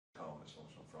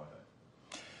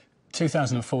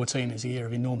2014 is a year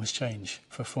of enormous change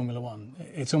for Formula One.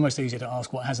 It's almost easier to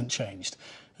ask what hasn't changed.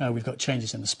 We've got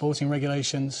changes in the sporting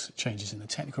regulations, changes in the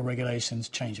technical regulations,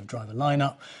 change of driver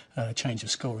lineup, change of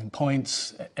scoring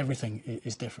points. Everything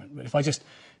is different. But if I just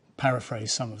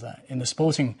paraphrase some of that, in the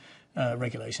sporting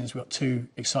regulations, we've got two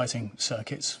exciting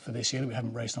circuits for this year that we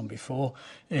haven't raced on before,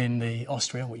 in the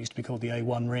Austria, what used to be called the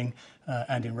A1 ring,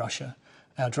 and in Russia.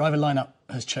 Our driver lineup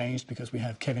has changed because we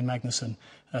have Kevin Magnussen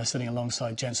sitting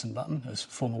alongside Jenson Button as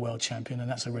former world champion, and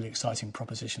that's a really exciting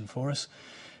proposition for us.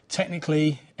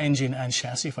 Technically, engine and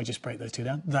chassis, if I just break those two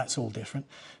down, that's all different.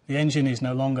 The engine is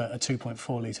no longer a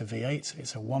 2.4 litre V8,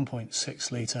 it's a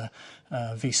 1.6 litre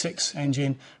V6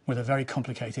 engine with a very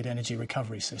complicated energy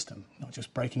recovery system. Not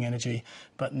just braking energy,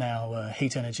 but now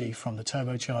heat energy from the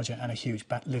turbocharger and a huge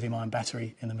lithium-ion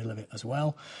battery in the middle of it as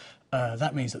well.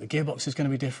 That means that the gearbox is going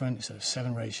to be different. Instead of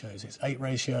 7 ratios, it's 8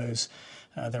 ratios.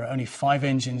 There are only 5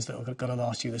 engines that have got to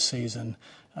last you the season,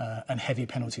 and heavy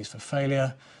penalties for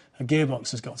failure. A gearbox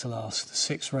has got to last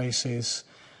 6 races.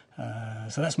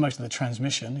 So that's most of the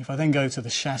transmission. If I then go to the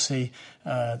chassis,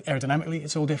 aerodynamically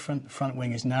it's all different. The front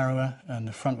wing is narrower and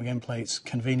the front wing end plates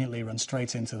conveniently run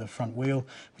straight into the front wheel,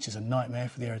 which is a nightmare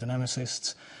for the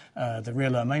aerodynamicists. The rear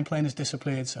lower main plane has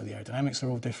disappeared, so the aerodynamics are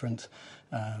all different.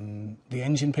 The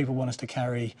engine people want us to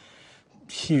carry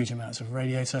huge amounts of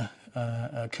radiator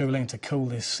cooling to cool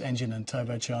this engine and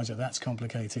turbocharger. That's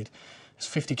complicated. There's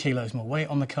 50 kilos more weight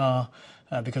on the car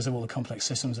because of all the complex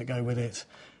systems that go with it.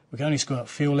 We can only squirt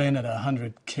fuel in at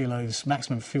 100 kilos,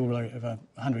 maximum fuel rate of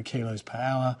 100 kilos per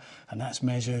hour, and that's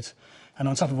measured. And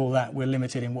on top of all that, we're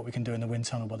limited in what we can do in the wind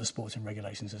tunnel by the sporting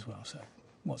regulations as well. So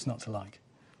what's not to like?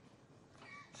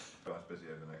 Quite busy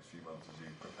over the next few months as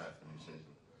you prepare for the new season.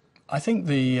 I think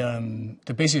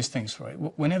the busiest things for it,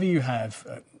 whenever you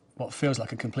have what feels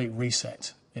like a complete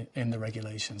reset in the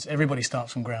regulations, everybody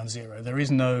starts from ground zero. There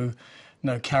is no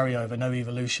carryover, no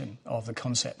evolution of the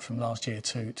concept from last year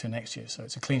to next year. So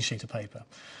it's a clean sheet of paper.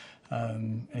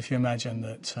 If you imagine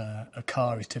that a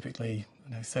car is typically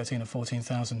 13 or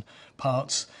 14,000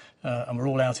 parts, and we're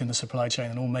all out in the supply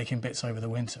chain and all making bits over the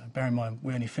winter. Bear in mind,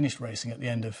 we only finished racing at the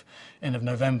end of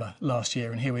November last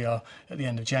year, and here we are at the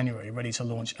end of January, ready to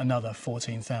launch another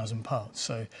 14,000 parts.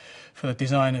 So for the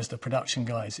designers, the production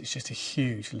guys, it's just a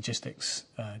huge logistics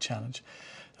challenge.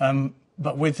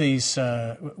 But with these,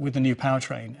 with the new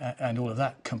powertrain and all of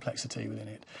that complexity within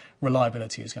it,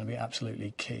 reliability is going to be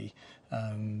absolutely key.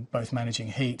 Both managing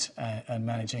heat and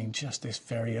managing just this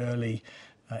very early,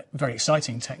 very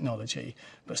exciting technology,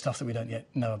 but stuff that we don't yet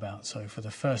know about. So for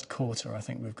the first quarter, I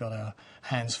think we've got our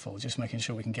hands full, just making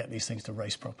sure we can get these things to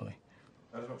race properly.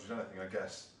 As much as anything, I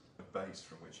guess, a base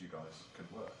from which you guys can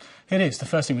work. It is. The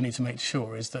first thing we need to make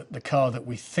sure is that the car that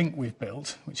we think we've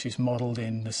built, which is modelled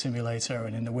in the simulator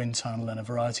and in the wind tunnel and a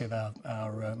variety of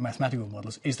our mathematical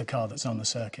models, is the car that's on the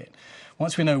circuit.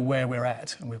 Once we know where we're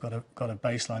at and we've got a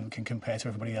baseline we can compare to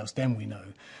everybody else, then we know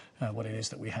what it is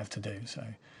that we have to do. So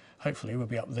hopefully we'll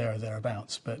be up there or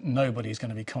thereabouts, but nobody's going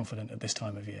to be confident at this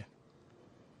time of year.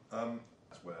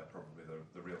 That's where probably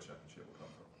the real championship will come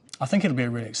from. I think it'll be a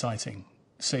really exciting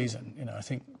season. I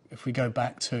think if we go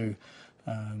back to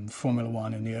Formula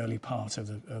One in the early part of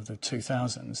the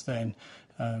 2000s, then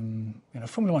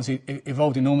Formula One's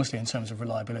evolved enormously in terms of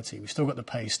reliability. We've still got the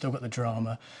pace, still got the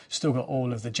drama, still got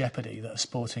all of the jeopardy that a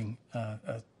sporting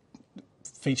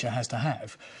feature has to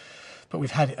have. But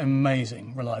we've had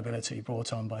amazing reliability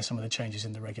brought on by some of the changes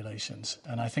in the regulations.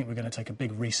 And I think we're going to take a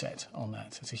big reset on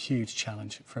that. It's a huge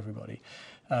challenge for everybody.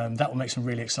 That will make some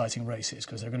really exciting races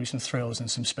because there are going to be some thrills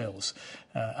and some spills.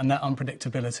 And that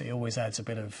unpredictability always adds a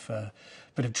bit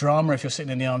of drama if you're sitting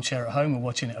in the armchair at home and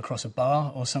watching it across a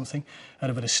bar or something,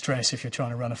 and a bit of stress if you're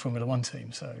trying to run a Formula One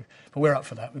team. But we're up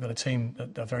for that. We've got a team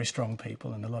that are very strong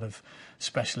people and a lot of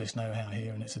specialist know-how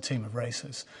here, and it's a team of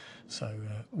racers. So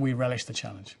we relish the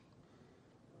challenge.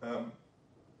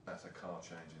 That's a car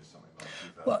changes something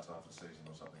like 2,000 times a season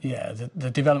or something. Yeah,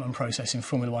 the development process in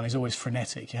Formula One is always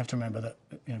frenetic. You have to remember that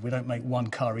we don't make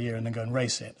one car a year and then go and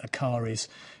race it. A car is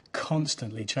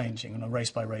constantly changing on a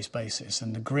race-by-race basis,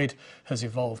 and the grid has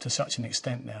evolved to such an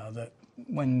extent now that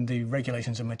when the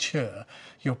regulations are mature,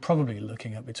 you're probably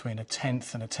looking at between a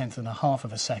tenth and a half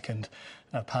of a second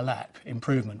per lap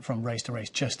improvement from race to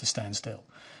race just to stand still.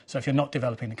 So if you're not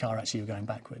developing the car, actually you're going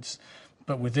backwards.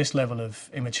 But with this level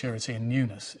of immaturity and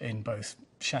newness in both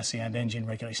chassis and engine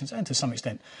regulations, and to some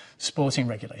extent sporting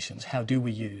regulations, how do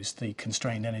we use the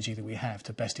constrained energy that we have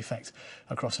to best effect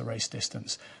across a race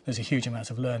distance? There's a huge amount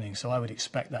of learning, so I would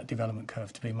expect that development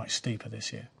curve to be much steeper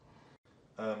this year.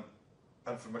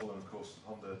 And from McLaren, of course,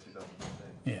 Honda 2015.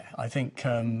 Yeah, I think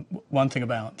one thing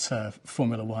about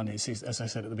Formula One is, as I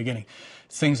said at the beginning,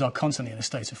 things are constantly in a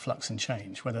state of flux and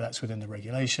change, whether that's within the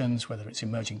regulations, whether it's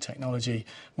emerging technology,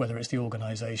 whether it's the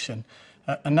organisation.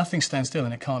 And nothing stands still,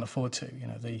 and it can't afford to. You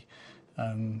know,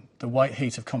 the white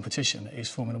heat of competition that is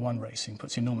Formula One racing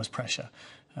puts enormous pressure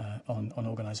on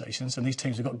organisations, and these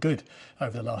teams have got good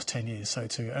over the last 10 years. So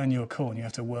to earn your corn, you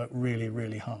have to work really,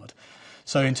 really hard.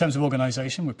 So in terms of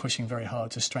organisation, we're pushing very hard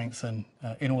to strengthen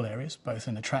in all areas, both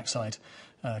in the trackside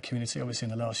community. Obviously, in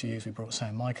the last few years, we brought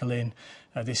Sam Michael in.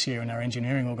 This year, in our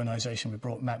engineering organisation, we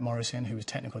brought Matt Morris in, who was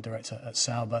technical director at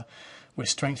Sauber. We're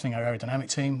strengthening our aerodynamic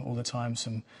team all the time.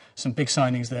 Some big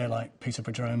signings there, like Peter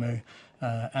Prodromou,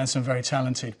 and some very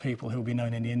talented people who will be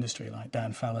known in the industry, like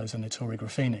Dan Fallows and Ettore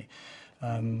Graffini.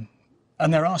 And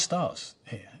there are stars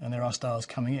here, and there are stars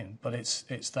coming in, but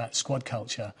it's that squad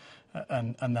culture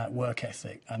and that work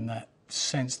ethic and that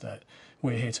sense that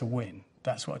we're here to win.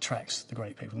 That's what attracts the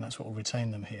great people, and that's what will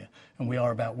retain them here. And we are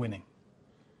about winning.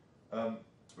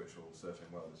 Which will serve him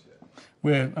well this year.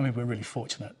 We're really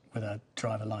fortunate with our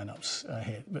driver lineups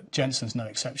here, but Jensen's no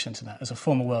exception to that. As a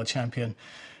former world champion,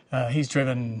 he's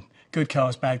driven good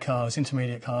cars, bad cars,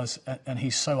 intermediate cars, and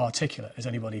he's so articulate, as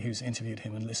anybody who's interviewed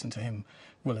him and listened to him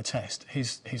will attest.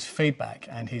 His feedback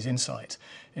and his insight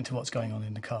into what's going on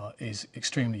in the car is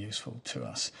extremely useful to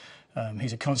us.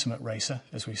 He's a consummate racer,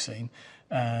 as we've seen,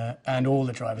 and all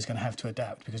the drivers are going to have to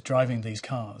adapt, because driving these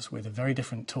cars with a very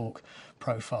different torque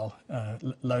profile,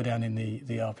 low down in the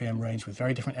RPM range, with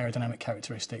very different aerodynamic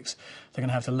characteristics, they're going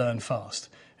to have to learn fast.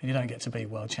 And you don't get to be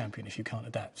world champion if you can't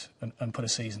adapt and put a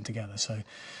season together. So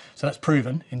that's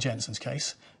proven in Jensen's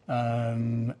case.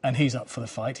 And he's up for the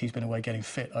fight. He's been away getting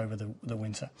fit over the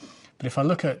winter. But if I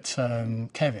look at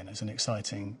Kevin as an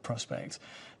exciting prospect,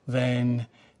 then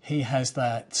he has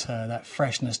that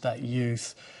freshness, that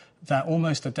youth, that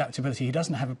almost adaptability. He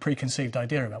doesn't have a preconceived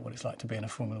idea about what it's like to be in a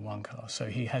Formula One car. So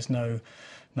he has no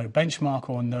benchmark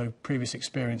or no previous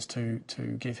experience to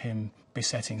give him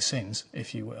besetting sins,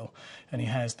 if you will. And he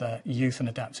has that youth and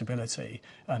adaptability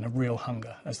and a real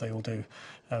hunger, as they all do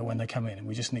when they come in. And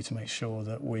we just need to make sure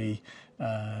that we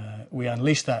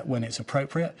unleash that when it's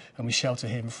appropriate, and we shelter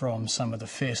him from some of the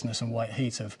fierceness and white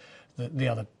heat of the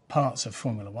other parts of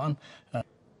Formula One.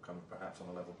 Perhaps on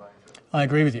a level playing field. I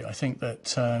agree with you. I think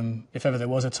that if ever there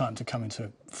was a time to come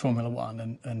into Formula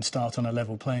One and start on a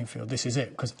level playing field, this is it.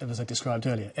 Because, as I described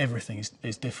earlier, everything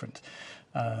is different.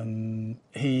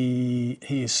 He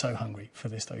is so hungry for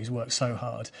this, though. He's worked so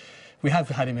hard. We have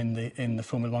had him in the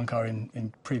Formula One car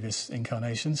in previous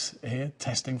incarnations here,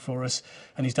 testing for us,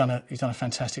 and he's done a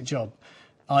fantastic job.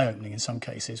 Eye-opening in some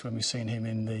cases when we've seen him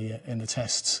in the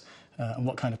tests. And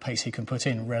what kind of pace he can put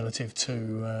in relative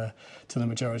to the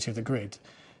majority of the grid.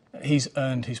 He's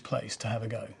earned his place to have a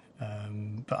go.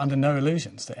 But under no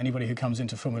illusions that anybody who comes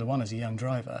into Formula One as a young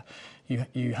driver,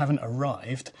 you haven't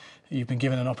arrived, you've been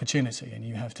given an opportunity, and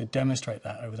you have to demonstrate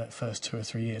that over that first 2 or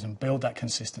 3 years and build that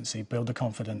consistency, build the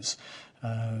confidence,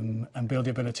 and build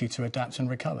the ability to adapt and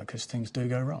recover, because things do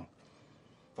go wrong.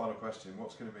 Final question,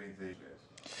 what's going to be the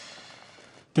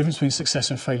difference between success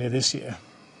and failure this year?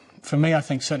 For me, I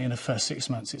think certainly in the first 6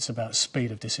 months, it's about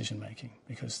speed of decision-making,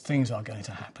 because things are going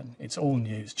to happen. It's all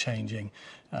new, it's changing,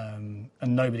 and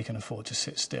nobody can afford to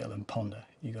sit still and ponder.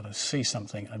 You've got to see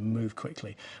something and move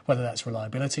quickly, whether that's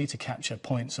reliability to capture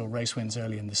points or race wins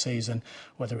early in the season,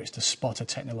 whether it's to spot a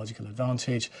technological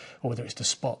advantage, or whether it's to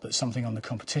spot that something on the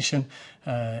competition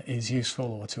is useful,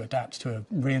 or to adapt to a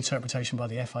reinterpretation by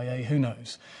the FIA, who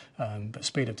knows. But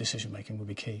speed of decision-making will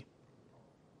be key.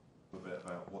 A little bit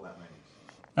about what that means.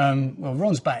 Well,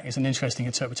 Ron's back is an interesting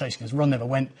interpretation, because Ron never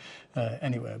went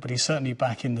anywhere, but he's certainly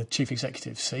back in the chief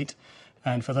executive seat.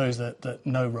 And for those that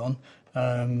know Ron,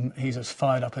 he's as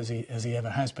fired up as he ever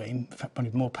has been,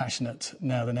 probably more passionate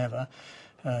now than ever.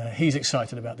 He's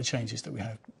excited about the changes that we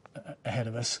have ahead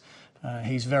of us.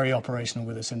 He's very operational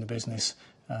with us in the business,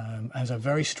 has a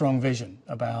very strong vision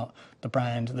about the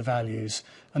brand, the values,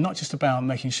 and not just about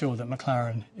making sure that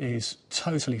McLaren is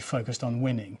totally focused on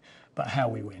winning, but how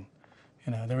we win.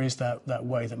 You know, there is that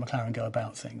way that McLaren go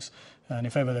about things. And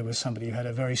if ever there was somebody who had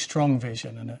a very strong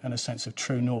vision and a sense of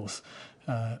true north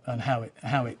and how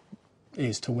it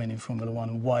is to win in Formula One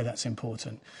and why that's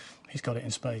important, he's got it in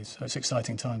spades. So it's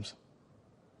exciting times.